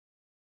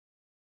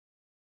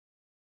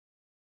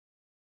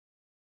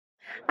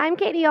I'm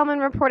Katie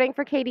Uhlmann reporting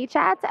for Katie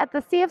Chats at the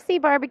CFC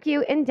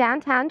BBQ in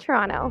downtown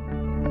Toronto.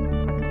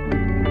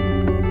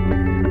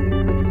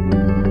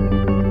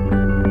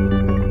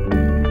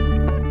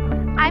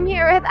 I'm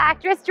here with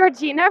actress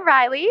Georgina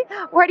Reilly.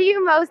 What are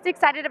you most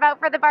excited about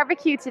for the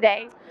barbecue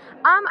today?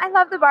 I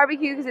love the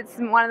barbecue because it's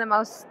one of the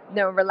most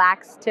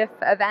relaxed TIFF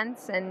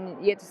events, and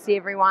you get to see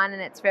everyone,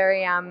 and it's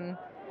very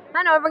I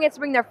don't know, everyone gets to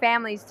bring their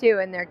families too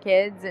and their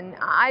kids, and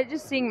I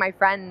just seeing my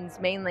friends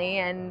mainly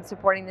and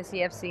supporting the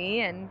CFC,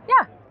 and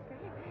yeah.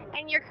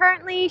 And you're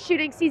currently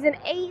shooting season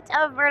 8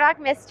 of Murdoch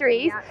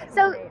Mysteries. Yeah,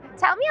 So great.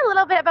 tell me a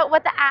little bit about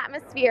what the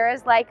atmosphere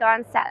is like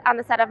on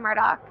the set of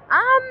Murdoch.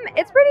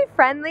 It's pretty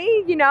friendly,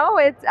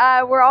 it's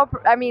we're all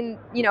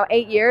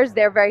 8 years,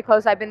 they're very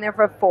close. I've been there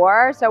for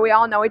 4, so we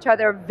all know each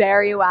other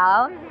very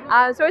well.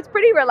 So it's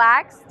pretty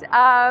relaxed.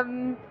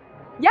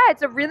 Yeah,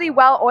 it's a really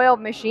well-oiled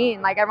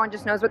machine. Like, everyone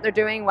just knows what they're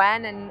doing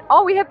when, and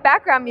we have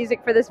background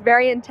music for this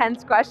very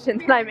intense question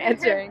that I'm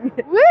answering.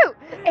 Woo!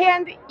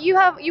 And you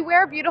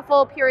wear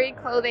beautiful period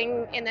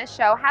clothing in this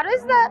show. How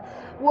does the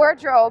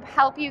wardrobe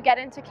help you get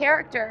into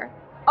character?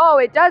 Oh,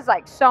 it does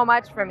so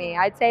much for me.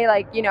 I'd say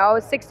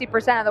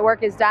 60% of the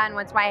work is done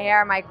once my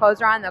hair and my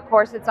clothes are on, the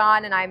corset's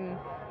on, and I'm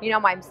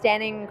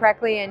standing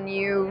correctly, and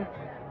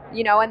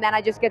and then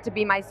I just get to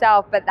be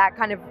myself, but that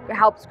kind of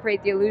helps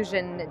create the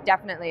illusion.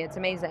 Definitely, it's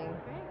amazing.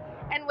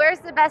 And where's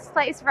the best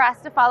place for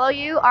us to follow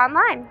you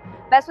online?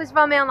 Best place to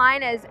follow me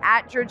online is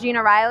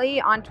 @Georgina Reilly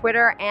on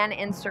Twitter and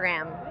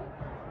Instagram.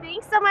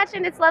 Thanks so much,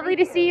 and it's lovely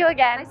to see you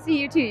again. I see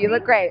you too. You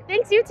look great.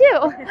 Thanks, you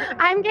too.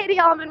 I'm Katie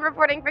Uhlmann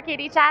reporting for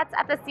Katie Chats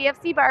at the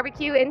CFC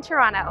BBQ in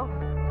Toronto.